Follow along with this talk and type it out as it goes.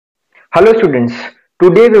Hello students,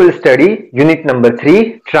 today we will study unit number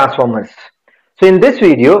 3 transformers. So in this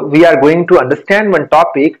video we are going to understand one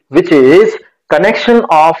topic which is connection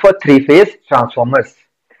of a three-phase transformers.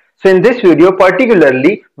 So in this video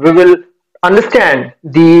particularly we will understand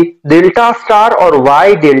the delta star or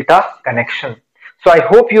Y delta connection. So I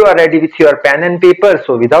hope you are ready with your pen and paper.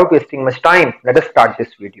 So without wasting much time, let us start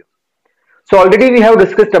this video. So already we have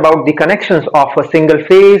discussed about the connections of a single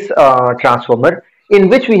phase transformer, in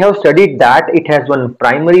which we have studied that it has one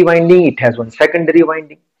primary winding, it has one secondary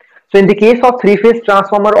winding. So in the case of three-phase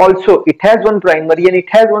transformer also, it has one primary and it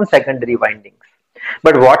has one secondary windings.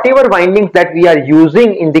 But whatever windings that we are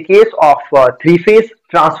using in the case of three-phase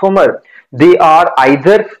transformer, they are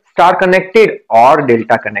either star connected or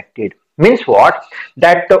delta connected. Means what?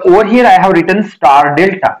 That over here I have written star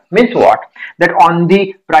delta. Means what? That on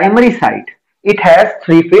the primary side it has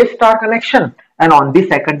three-phase star connection, and on the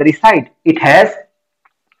secondary side it has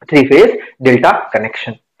three-phase delta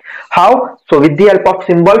connection. How? So with the help of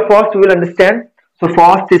symbol first we will understand. So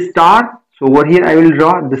first is star. So over here I will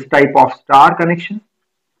draw this type of star connection.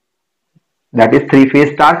 That is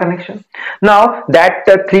three-phase star connection. Now that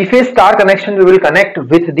three-phase star connection we will connect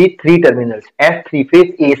with the three terminals as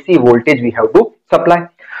three-phase AC voltage we have to supply.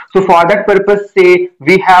 So for that purpose, say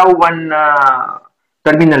we have one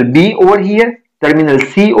terminal B over here, terminal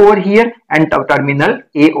C over here, and terminal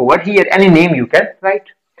A over here. Any name you can write.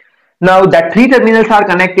 Now that three terminals are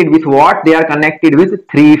connected with what? They are connected with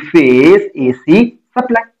three-phase AC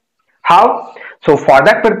supply. How? So for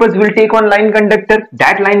that purpose, we'll take one line conductor.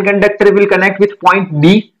 That line conductor will connect with point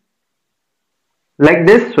B like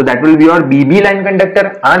this. So that will be your BB line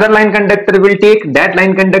conductor. Another line conductor will take. That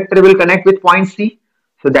line conductor will connect with point C.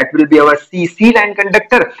 So that will be our CC line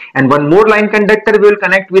conductor. And one more line conductor will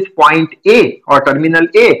connect with point A or terminal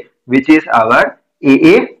A, which is our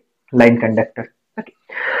AA line conductor. Okay.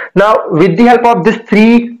 Now with the help of these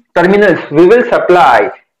three terminals, we will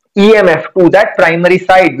supply EMF to that primary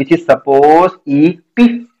side, which is suppose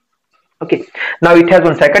EP. Okay. Now it has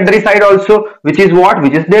one secondary side also, which is what?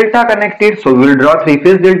 Which is delta connected. So we will draw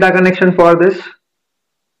three-phase delta connection for this.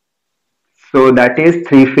 So that is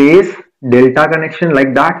three-phase delta connection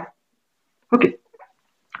like that. Okay.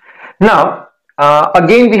 Now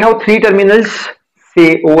again we have three terminals.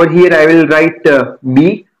 Say over here I will write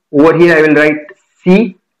B. Over here I will write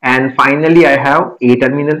C, and finally I have A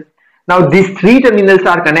terminal. Now these three terminals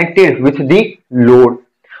are connected with the load,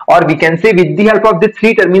 or we can say with the help of the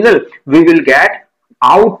three terminal we will get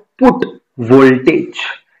output voltage.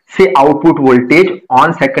 Say output voltage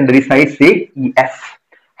on secondary side, say ES.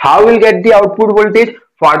 How will get the output voltage?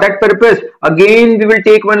 For that purpose again we will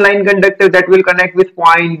take one line conductor that will connect with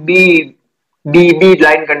point B, BB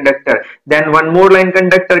line conductor. Then one more line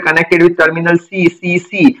conductor connected with terminal C,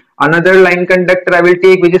 CC. Another line conductor I will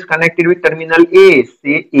take which is connected with terminal A,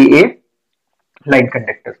 say AA line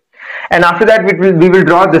conductor. And after that we will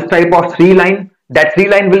draw this type of three line. That three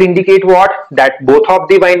line will indicate what? That both of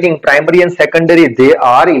the winding, primary and secondary, they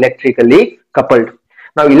are electrically coupled.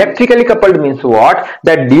 Now electrically coupled means what?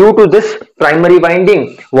 That due to this primary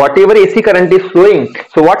winding, whatever AC current is flowing,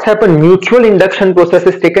 so what's happened? Mutual induction process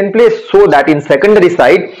is taken place, so that in secondary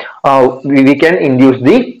side we can induce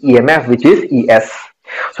the EMF, which is ES.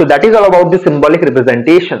 So that is all about the symbolic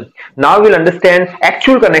representation. Now we'll understand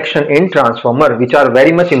actual connection in transformer, which are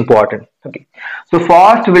very much important. Okay. So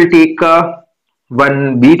first we'll take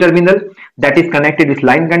one B terminal that is connected with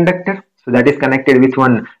line conductor. So that is connected with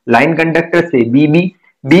one line conductor, say BB.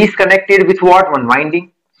 B is connected with what? One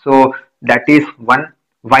winding. So that is one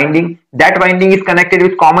winding. That winding is connected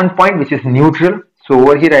with common point, which is neutral. So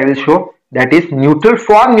over here I will show that is neutral.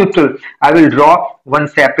 For neutral I will draw one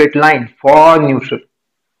separate line for neutral.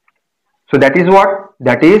 So that is what?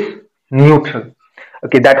 That is neutral.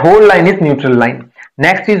 Okay, that whole line is neutral line.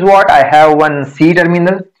 Next is what? I have one C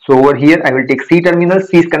terminal. So over here I will take C terminal.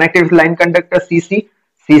 C is connected with line conductor CC.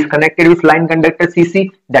 C is connected with line conductor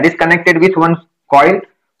CC. That is connected with one coil.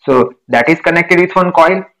 So that is connected with one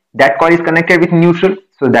coil. That coil is connected with neutral.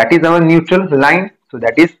 So that is our neutral line. So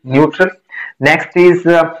that is neutral. Next is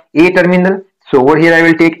A terminal. So over here I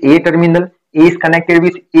will take A terminal. A is connected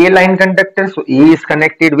with A line conductor. So A is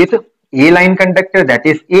connected with A line conductor, that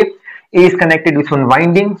is A. A is connected with one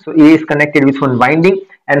winding. So A is connected with one winding.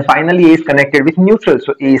 And finally A is connected with neutral.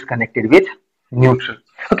 So A is connected with neutral.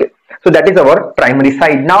 Okay. So that is our primary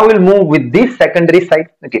side. Now we'll move with the secondary side.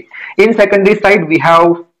 Okay. In secondary side we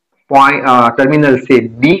have point terminal, say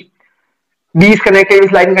B. B is connected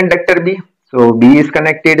with line conductor B. So B is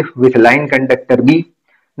connected with line conductor B.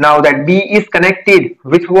 Now that B is connected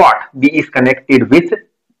with what? B is connected with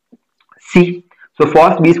C. So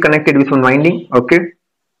first B is connected with one winding. Okay.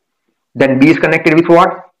 Then B is connected with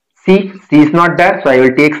what? C. C is not there, so I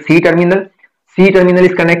will take C terminal. C terminal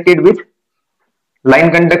is connected with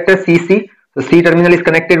line conductor CC. So C terminal is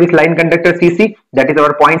connected with line conductor CC. That is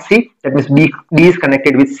our point C. That means B is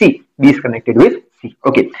connected with C. B is connected with C.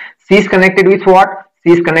 Okay. C is connected with what?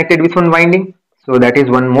 C is connected with one winding. So that is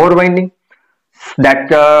one more winding. That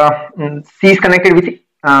C is connected with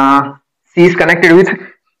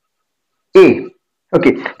A.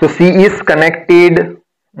 Okay. So C is connected.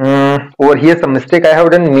 Over here some mistake I have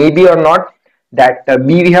done, maybe or not. That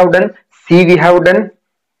B we have done, C we have done.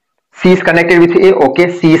 C is connected with A.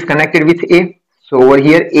 Okay, C is connected with A. So over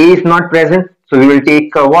here A is not present. So we will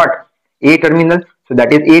take what? A terminal. So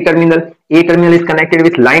that is A terminal. A terminal is connected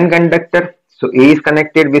with line conductor. So A is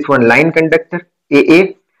connected with one line conductor.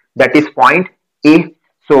 AA. That is point A.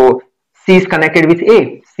 So C is connected with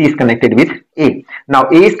A. C is connected with A. Now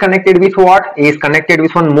A is connected with what? A is connected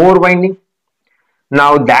with one more winding.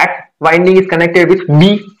 Now that winding is connected with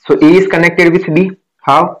B. So A is connected with B.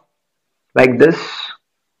 How? Like this.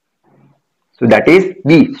 So that is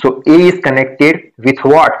B. So A is connected with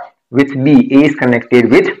what? With B. A is connected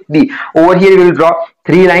with B. Over here we will draw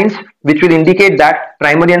three lines which will indicate that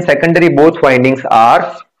primary and secondary both windings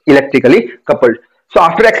are electrically coupled. So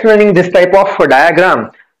after explaining this type of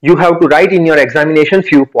diagram, you have to write in your examination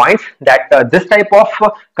few points that this type of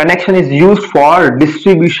connection is used for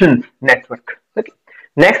distribution network. Okay.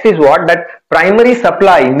 Next is what? That primary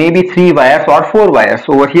supply may be 3 wires or 4 wires.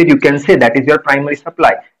 Over here you can say that is your primary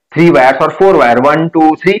supply. 3 wires or 4 wire, 1,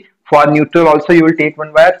 2, 3. For neutral also you will take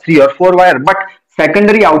 1 wire, 3 or 4 wire, but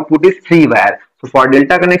secondary output is 3 wire. So for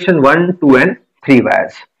delta connection 1, 2 and 3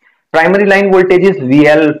 wires. Primary line voltage is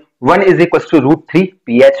VL1 is equals to root 3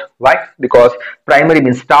 PH. Why? Because primary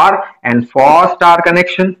means star, and for star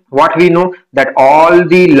connection what we know that all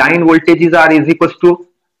the line voltages are is equals to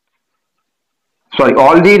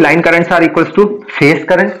all the line currents are equals to phase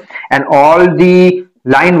current, and all the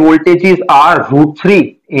line voltages are root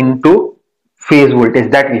 3 into phase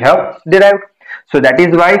voltage that we have derived. So that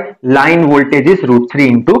is why line voltage is root 3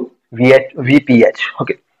 into VPH.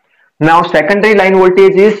 Okay. Now secondary line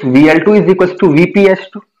voltage is VL2 is equals to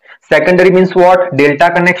VPH2. Secondary means what?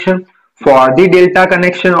 Delta connection. For the delta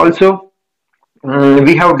connection also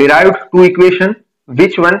we have derived two equations.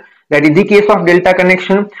 Which one? That in the case of delta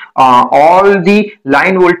connection, all the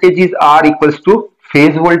line voltages are equals to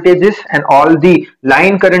phase voltages, and all the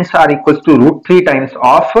line currents are equals to root 3 times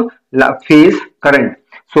of phase current.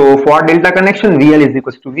 So for delta connection, VL is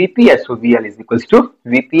equals to VPH. So VL is equals to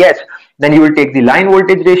VPH. Then you will take the line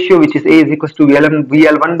voltage ratio, which is A is equals to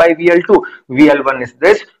VL1 by VL2. VL1 is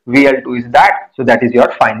this, VL2 is that. So that is your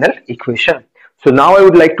final equation. So now I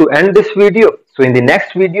would like to end this video. So in the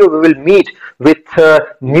next video, we will meet with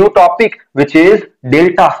a new topic, which is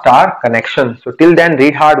delta star connection. So till then,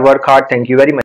 read hard, work hard. Thank you very much.